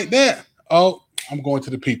looking like that. Oh, I'm going to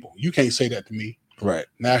the people. You can't say that to me. Right.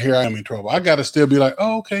 Now here I am in trouble. I got to still be like,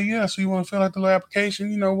 oh, okay, yeah. So you want to fill out the little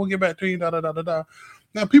application? We'll get back to you.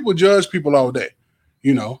 Now people judge people all day.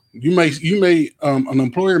 You may an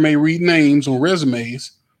employer may read names on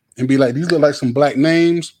resumes and be like, these look like some black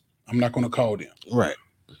names. I'm not going to call them. Right.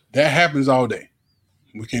 That happens all day.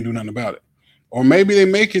 We can't do nothing about it. Or maybe they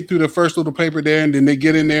make it through the first little paper there, and then they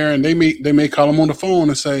get in there and they may call them on the phone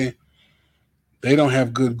and say they don't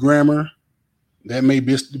have good grammar. That may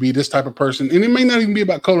be this type of person. And it may not even be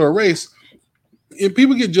about color or race. If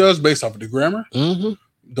people get judged based off of the grammar,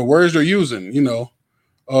 the words they're using,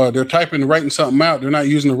 they're writing something out. They're not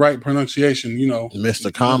using the right pronunciation,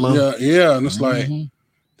 Mr. Comma. Yeah. And it's like,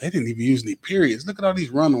 they didn't even use any periods. Look at all these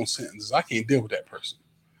run-on sentences. I can't deal with that person.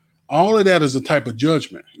 All of that is a type of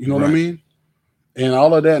judgment. You know what I mean? And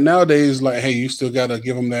all of that nowadays, like, hey, you still got to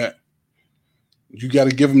give them that. You got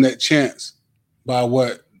to give them that chance by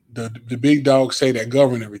what the big dogs say that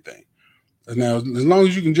govern everything. And now, as long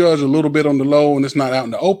as you can judge a little bit on the low and it's not out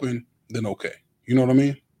in the open, then okay. You know what I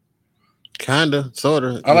mean? Kinda,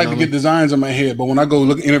 sorta. I like to get designs in my head, but when I go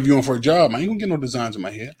interviewing for a job, I ain't gonna get no designs in my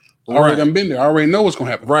head. I already done been there. I already know what's gonna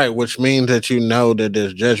happen. Right, which means that that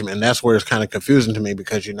there's judgment, and that's where it's kind of confusing to me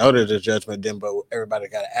because that there's judgment, then but everybody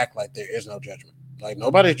got to act like there is no judgment. Like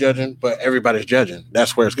nobody's judging, but everybody's judging.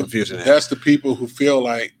 That's where it's confusing. That's the people who feel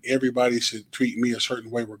like everybody should treat me a certain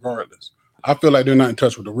way regardless. I feel like they're not in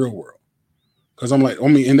touch with the real world because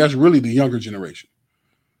and that's really the younger generation.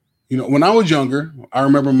 When I was younger, I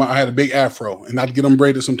remember I had a big afro and I'd get them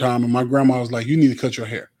braided sometime. And my grandma was like, you need to cut your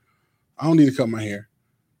hair. I don't need to cut my hair.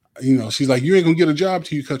 She's like, you ain't going to get a job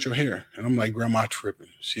till you cut your hair. And I'm like, grandma tripping.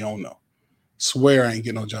 She don't know. Swear I ain't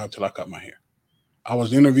get no job till I cut my hair. I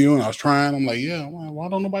was interviewing. I was trying. I'm like, yeah, why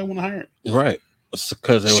don't nobody want to hire me? Right.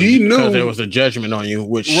 Because there was a judgment on you,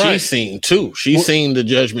 which she seen too. She seen the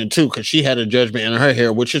judgment too, because she had a judgment in her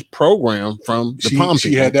hair, which is programmed from the palm.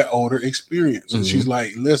 She had that older experience, and she's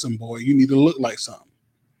like, "Listen, boy, you need to look like something."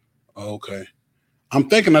 Okay, I'm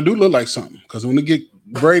thinking I do look like something because when they get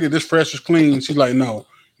braided, this fresh is clean. She's like, "No,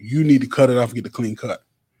 you need to cut it off and get the clean cut."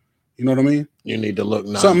 You know what I mean? You need to look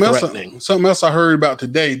non-threatening. Something else I heard about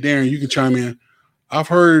today, Darren. You can chime in. I've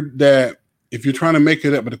heard that. If you're trying to make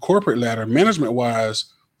it up with the corporate ladder, management-wise,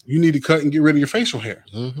 you need to cut and get rid of your facial hair.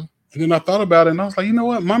 And then I thought about it, and I was like, you know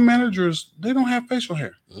what? My managers, they don't have facial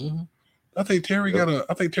hair. I think Terry got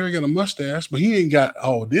a mustache, but he ain't got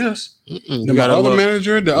all this. The other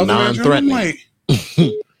manager, I'm like,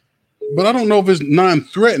 but I don't know if it's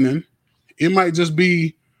non-threatening. It might just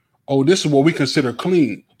be, this is what we consider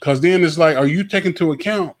clean. Because then it's like, are you taking into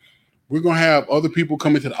account? We're going to have other people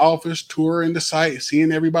coming to the office, touring the site,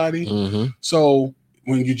 seeing everybody. So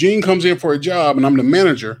when Eugene comes in for a job and I'm the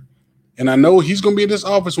manager and I know he's going to be in this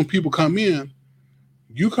office when people come in,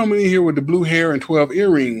 you coming in here with the blue hair and 12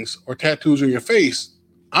 earrings or tattoos on your face,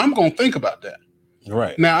 I'm going to think about that.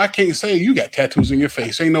 Right. Now, I can't say you got tattoos on your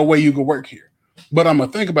face. Ain't no way you can work here. But I'm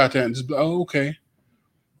going to think about that and just be, okay.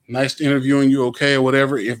 Nice interviewing you, okay, or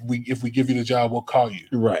whatever. If we give you the job, we'll call you.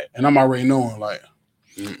 Right. And I'm already knowing, like,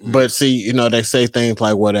 but see, they say things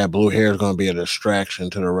like, well, that blue hair is going to be a distraction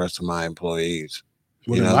to the rest of my employees.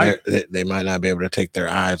 They might not be able to take their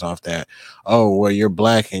eyes off that. Oh, well, you're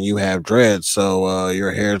black and you have dreads, so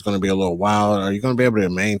your hair is going to be a little wild. Are you going to be able to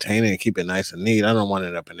maintain it and keep it nice and neat? I don't want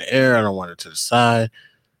it up in the air. I don't want it to the side.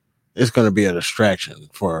 It's going to be a distraction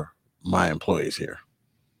for my employees here.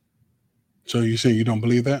 So you say you don't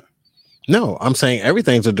believe that? No, I'm saying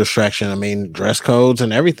everything's a distraction. I mean, dress codes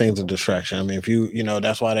and everything's a distraction. I mean, if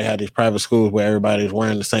that's why they have these private schools where everybody's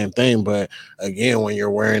wearing the same thing. But again, when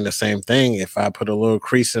you're wearing the same thing, if I put a little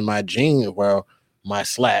crease in my jeans, my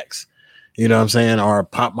slacks, you know what I'm saying, or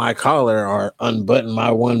pop my collar or unbutton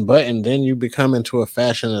my one button, then you become into a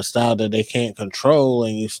fashion and style that they can't control,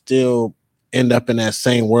 and you still end up in that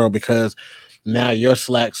same world because now your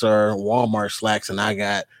slacks are Walmart slacks and I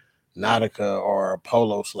got Nautica or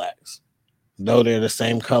Polo slacks. Though they're the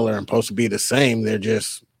same color and supposed to be the same, they're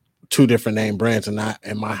just two different name brands. And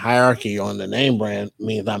my hierarchy on the name brand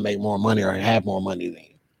means I make more money or have more money than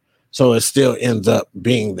you. So it still ends up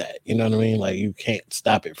being that. You know what I mean? Like, you can't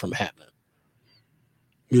stop it from happening.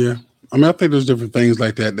 Yeah. I mean, I think there's different things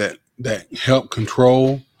like that help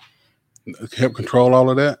control all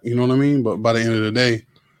of that. You know what I mean? But by the end of the day,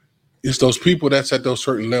 it's those people that's at those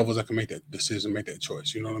certain levels that can make that decision, make that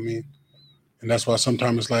choice. You know what I mean? And that's why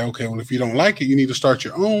sometimes it's like, okay, well, if you don't like it, you need to start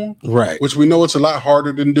your own. Right. Which we know it's a lot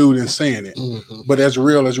harder than saying it. But as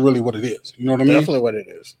real as really what it is. You know what I mean? Definitely what it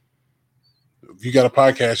is. If you got a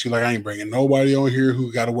podcast, you're like, I ain't bringing nobody on here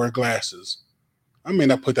who got to wear glasses. I may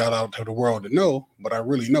not put that out to the world to know, but I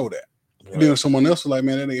really know that. Right. And then if someone else is like,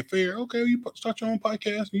 man, that ain't fair. Okay, you start your own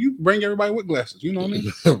podcast and you bring everybody with glasses. You know what I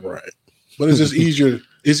mean? Right. But it's just easier.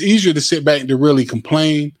 It's easier to sit back and to really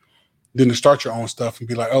complain than to start your own stuff and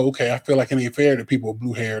be like, oh, okay, I feel like it ain't fair that people with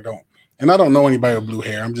blue hair don't. And I don't know anybody with blue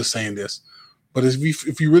hair. I'm just saying this. But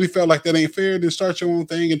if you really felt like that ain't fair, then start your own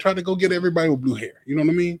thing and try to go get everybody with blue hair. You know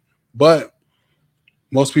what I mean? But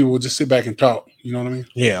most people will just sit back and talk. You know what I mean?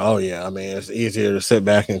 Yeah. Oh, yeah. I mean, it's easier to sit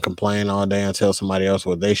back and complain all day and tell somebody else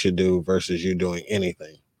what they should do versus you doing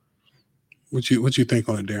anything. What you think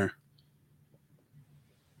on it, Darren?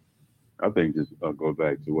 I think just go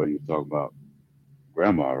back to what you talk about.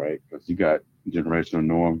 grandma, right? Because you got generational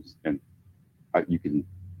norms, and you can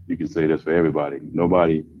say this for everybody.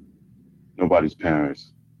 Nobody's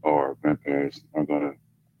parents or grandparents are gonna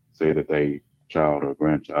say that they child or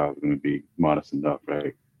grandchild is gonna be modest enough,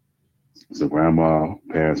 right? So grandma,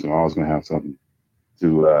 parents are always gonna have something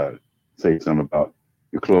to say something about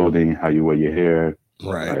your clothing, how you wear your hair,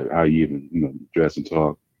 Right. how you even dress and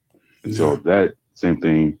talk. And so Yeah. that same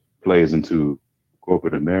thing plays into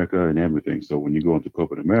corporate America and everything. So when you go into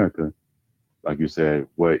corporate America, like you said,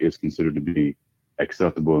 what is considered to be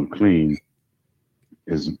acceptable and clean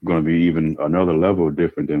is going to be even another level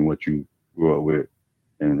different than what you grew up with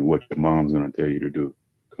and what your mom's going to tell you to do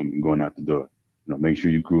going out the door. Make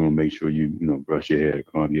sure you groom, make sure you brush your hair,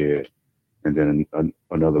 comb your hair, and then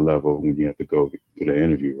another level when you have to go to the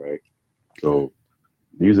interview, right? So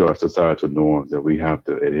these are societal norms that we have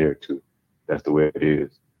to adhere to. That's the way it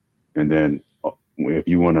is. And then if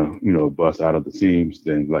you want to, bust out of the seams,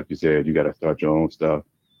 then like you said, you got to start your own stuff.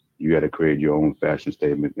 You got to create your own fashion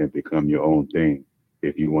statement and become your own thing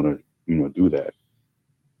if you want to, do that.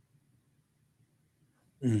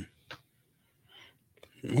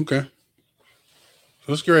 Okay. So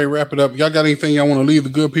let's get ready to wrap it up. Y'all got anything y'all want to leave the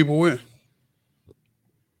good people with?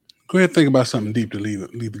 Go ahead and think about something deep to leave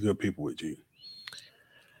the good people with, G.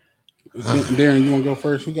 Darren, you want to go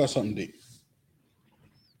first? Who got something deep?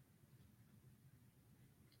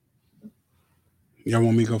 Y'all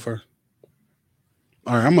want me to go first?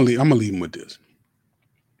 All right, I'm gonna leave them with this.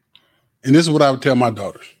 And this is what I would tell my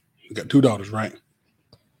daughters. I got 2 daughters, right?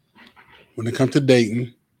 When it comes to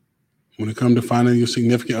dating, when it comes to finding your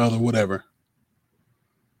significant other, whatever,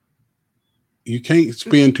 you can't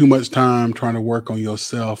spend too much time trying to work on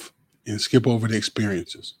yourself and skip over the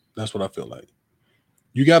experiences. That's what I feel like.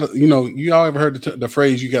 You gotta, you all ever heard the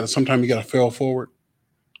phrase, sometimes you gotta fail forward?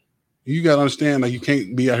 You gotta understand, like, you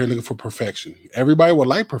can't be out here looking for perfection. Everybody would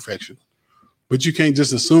like perfection, but you can't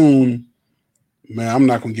just assume, man, I'm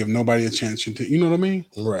not gonna give nobody a chance to, you know what I mean?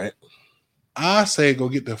 Right. I say go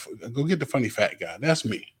get the funny fat guy. That's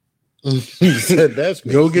me. That's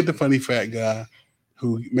me. Go get the funny fat guy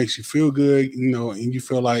who makes you feel good, and you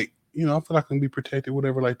feel like, I feel like I can be protected,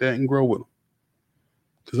 whatever like that, and grow with them.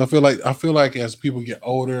 Because I feel like as people get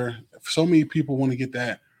older, so many people want to get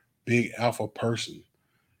that big alpha person,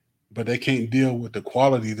 but they can't deal with the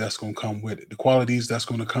quality that's going to come with it. The qualities that's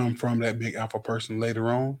going to come from that big alpha person later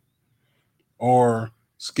on, or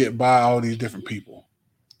skip by all these different people.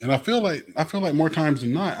 And I feel like more times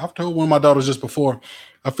than not, I've told one of my daughters just before,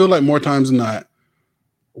 I feel like more times than not,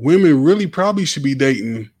 women really probably should be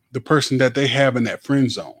dating the person that they have in that friend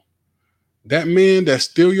zone. That man that's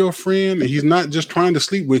still your friend, and he's not just trying to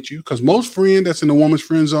sleep with you, because most friend that's in a woman's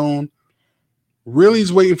friend zone really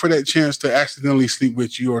is waiting for that chance to accidentally sleep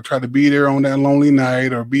with you or try to be there on that lonely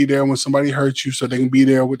night or be there when somebody hurts you so they can be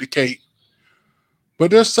there with the cake. But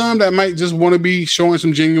there's some that might just want to be showing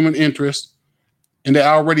some genuine interest, and they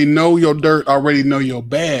already know your dirt, already know your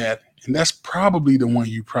bad, and that's probably the one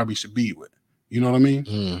you probably should be with. You know what I mean?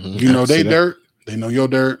 Mm-hmm. You know they dirt, they know your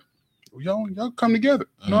dirt. Y'all come together.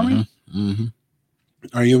 You know what I mean? Mm-hmm.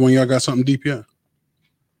 Are you when y'all got something deep yet?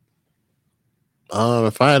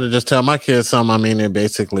 If I had to just tell my kids something, it'd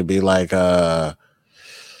basically be like, go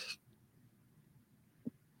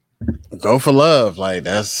for love. Like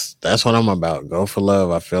that's what I'm about. Go for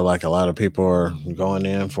love. I feel like a lot of people are going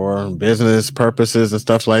in for business purposes and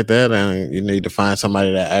stuff like that, and you need to find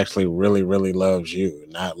somebody that actually really, really loves you,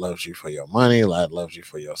 not loves you for your money, like loves you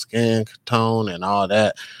for your skin tone and all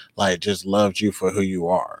that. Like just loves you for who you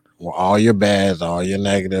are, all your bads, all your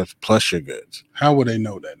negatives, plus your goods. How would they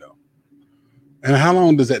know that though? And how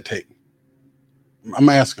long does that take? I'm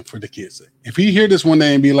asking for the kids' sake. If he hear this one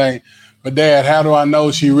day and be like, "But Dad, how do I know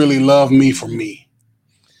she really loved me for me?"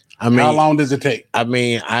 How long does it take? I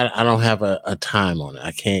don't have a time on it.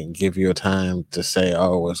 I can't give you a time to say,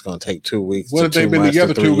 oh, it's going to take 2 weeks. What if they've been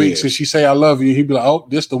together 2 weeks and she say, "I love you"? He'd be like, "Oh,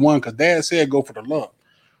 this the one," because Dad said go for the love.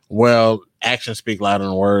 Well, actions speak louder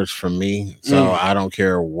than words for me. So I don't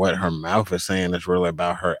care what her mouth is saying. It's really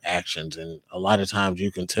about her actions. And a lot of times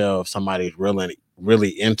you can tell if somebody's really, really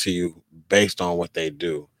into you based on what they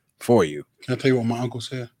do for you. Can I tell you what my uncle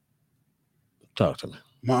said? Talk to me.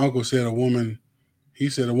 My uncle said a woman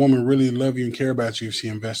really love you and care about you if she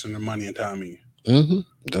invests in her money and time in you. Mm-hmm.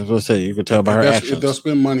 That's what I say. You can tell by her actions. If they'll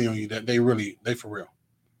spend money on you, that they for real.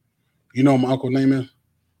 You know what my uncle's name is?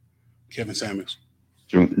 Kevin Samuels.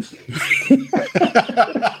 June.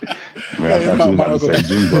 My uncle.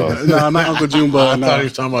 No, not Uncle Junebug. I thought he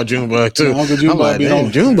was talking about Junebug too. Uncle Junebug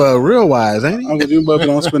Junebug real wise, ain't he? Uncle Junebug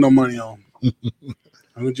don't spend no money on.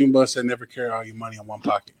 Uncle Junebug said never carry all your money in one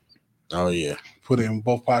pocket. Oh yeah. Put it in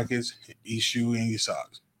both pockets, each shoe in your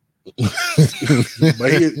socks.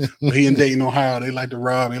 but he in Dayton, Ohio. They like to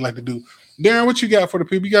rob. They like to do. Darren, what you got for the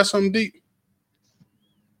people? You got something deep?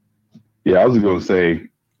 Yeah, I was going to say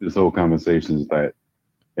this whole conversation is that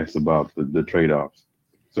it's about the trade-offs.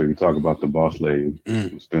 So you talk about the boss lady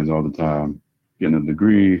who spends all the time getting a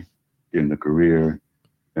degree, getting a career,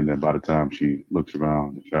 and then by the time she looks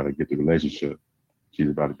around and try to get the relationship, she's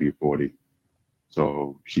about to be 40.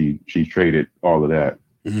 So she traded all of that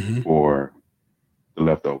for the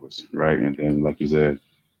leftovers, right? And then, like you said,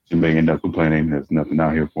 she may end up complaining, there's nothing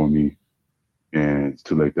out here for me, and it's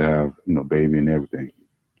too late to have, baby and everything.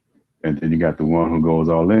 And then you got the one who goes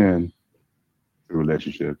all in to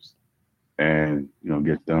relationships and,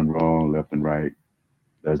 gets done wrong left and right,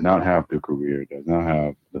 does not have the career, does not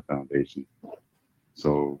have the foundation.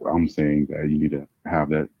 So I'm saying that you need to have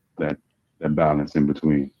that balance in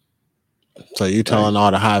between. So you telling all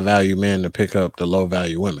the high value men to pick up the low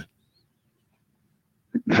value women?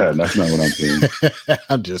 That's not what I'm saying.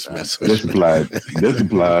 I'm just messing. This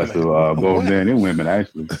applies to both men and women,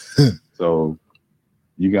 actually. So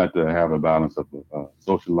you got to have a balance of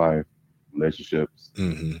social life, relationships,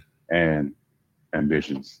 and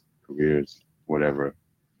ambitions, careers, whatever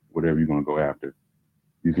you're going to go after.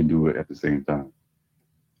 You can do it at the same time.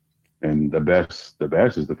 And the best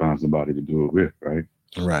is to find somebody to do it with, right?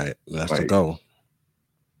 Right. That's the goal.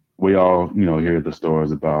 We all, hear the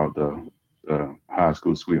stories about the high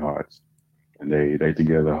school sweethearts, and they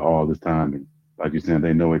together all this time, and like you said,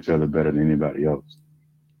 they know each other better than anybody else.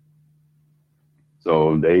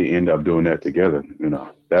 So they end up doing that together.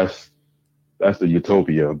 That's the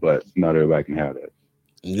utopia, but not everybody can have that.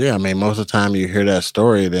 Yeah, I mean, most of the time you hear that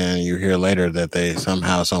story, then you hear later that they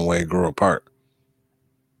somehow, some way grew apart.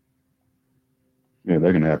 Yeah,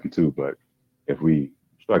 that can happen too. But if we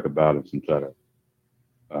strike a balance and try to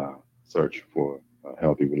search for a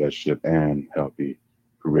healthy relationship and healthy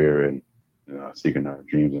career and seeking our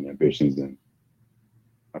dreams and ambitions, then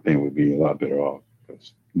I think we'd be a lot better off,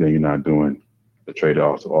 because then you're not doing the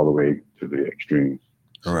trade-offs all the way to the extremes.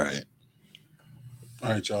 Right.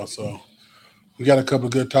 All right, y'all. So we got a couple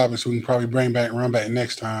of good topics we can probably run back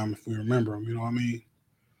next time if we remember them. You know what I mean?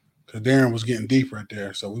 Because Darren was getting deep right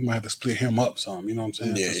there, so we might have to split him up some. You know what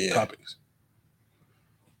I'm saying? Yeah. Topics.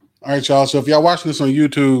 All right, y'all. So if y'all watching this on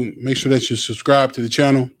YouTube, make sure that you subscribe to the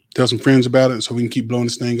channel. Tell some friends about it so we can keep blowing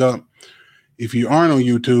this thing up. If you aren't on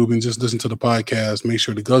YouTube and just listen to the podcast, make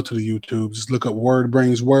sure to go to the YouTube. Just look up Word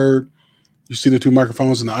Brings Word. You see the two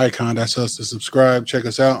microphones and the icon. That's us to subscribe. Check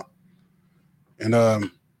us out. And,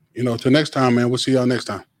 till next time, man. We'll see y'all next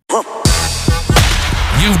time.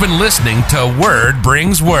 You've been listening to Word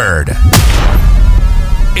Brings Word.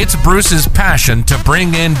 It's Bruce's passion to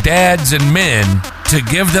bring in dads and men to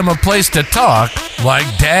give them a place to talk like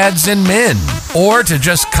dads and men, or to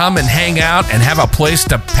just come and hang out and have a place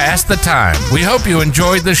to pass the time. We hope you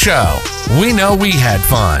enjoyed the show. We know we had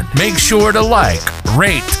fun. Make sure to like,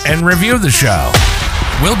 rate, and review the show.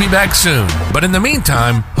 We'll be back soon, but in the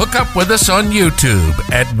meantime, hook up with us on YouTube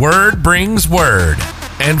at Word Brings Word,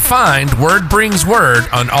 and find Word Brings Word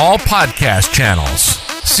on all podcast channels.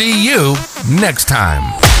 See you next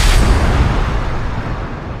time.